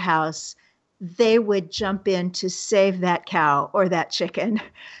slaughterhouse, they would jump in to save that cow or that chicken.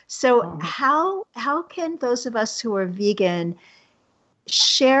 So how can those of us who are vegan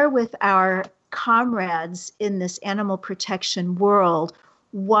share with our comrades in this animal protection world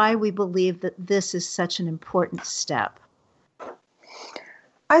why we believe that this is such an important step?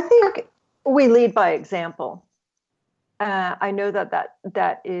 I think we lead by example. I know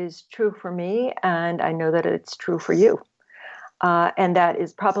that is true for me, and I know that it's true for you. And that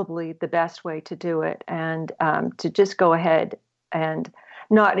is probably the best way to do it, and to just go ahead and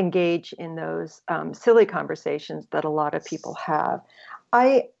not engage in those silly conversations that a lot of people have.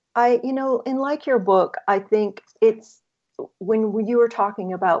 I in like your book, I think it's when you were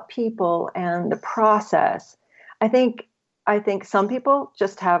talking about people and the process, I think some people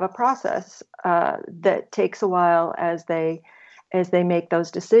just have a process that takes a while as they make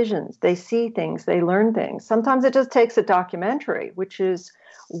those decisions. They see things, they learn things. Sometimes it just takes a documentary, which is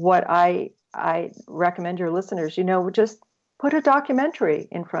what I recommend your listeners, just put a documentary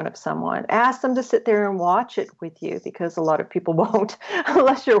in front of someone. Ask them to sit there and watch it with you, because a lot of people won't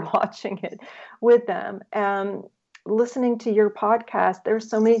unless you're watching it with them. Listening to your podcast, there's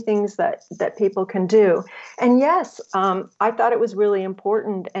so many things that people can do. And yes, I thought it was really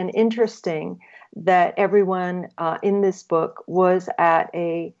important and interesting that everyone in this book was at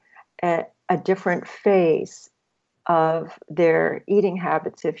a different phase of their eating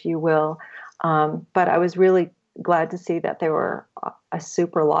habits, if you will. But I was really glad to see that there were a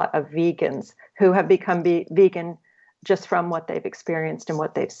super lot of vegans who have become vegan just from what they've experienced and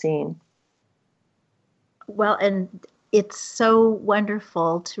what they've seen. Well, and it's so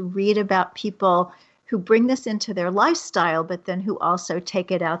wonderful to read about people who bring this into their lifestyle, but then who also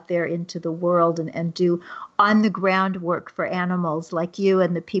take it out there into the world and do on-the-ground work for animals, like you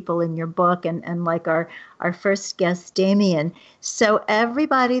and the people in your book, and like our first guest, Damien. So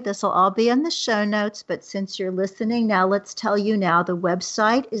everybody, this will all be in the show notes, but since you're listening now, let's tell you now, the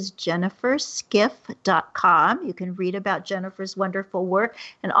website is jenniferskiff.com. You can read about Jennifer's wonderful work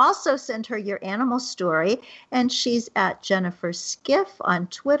and also send her your animal story. And she's at Jennifer Skiff on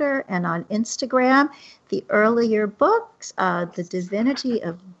Twitter and on Instagram. The earlier books, The Divinity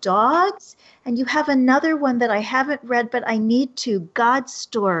of Dogs, and you have another one that I haven't read, but I need to, God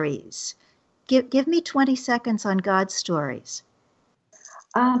Stories. Give me 20 seconds on God Stories.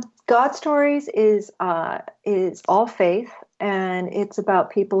 God Stories is all faith, and it's about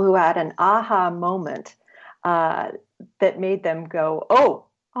people who had an aha moment that made them go, oh,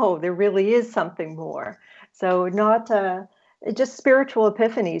 there really is something more. So not just spiritual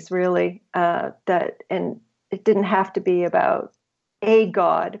epiphanies, really, and it didn't have to be about a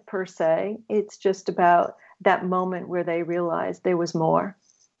God per se. It's just about that moment where they realized there was more.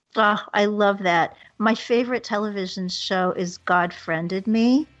 Oh, I love that. My favorite television show is God Friended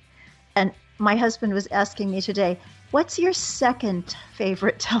Me. And my husband was asking me today, what's your second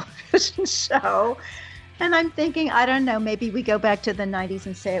favorite television show? And I'm thinking, I don't know, maybe we go back to the 90s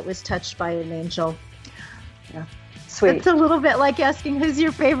and say it was Touched by an Angel. Yeah. Sweet. It's a little bit like asking, who's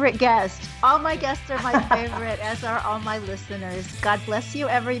your favorite guest? All my guests are my favorite, as are all my listeners. God bless you,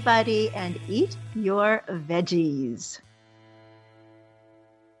 everybody, and eat your veggies.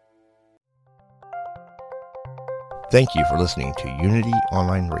 Thank you for listening to Unity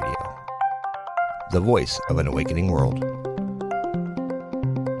Online Radio, the voice of an awakening world.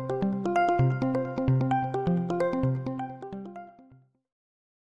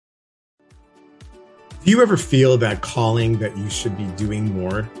 Do you ever feel that calling that you should be doing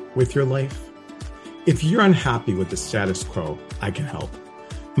more with your life? If you're unhappy with the status quo, I can help.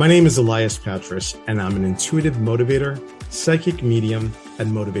 My name is Elias Patras, and I'm an intuitive motivator, psychic medium,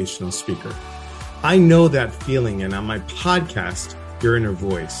 and motivational speaker. I know that feeling, and on my podcast, Your Inner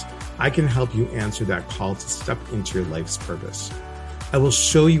Voice, I can help you answer that call to step into your life's purpose. I will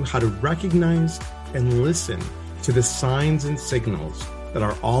show you how to recognize and listen to the signs and signals that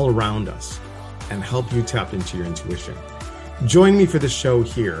are all around us and help you tap into your intuition. Join me for the show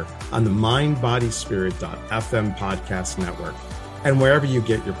here on the mindbodyspirit.fm podcast network and wherever you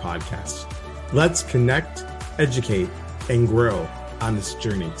get your podcasts. Let's connect, educate, and grow on this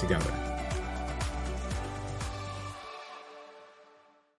journey together.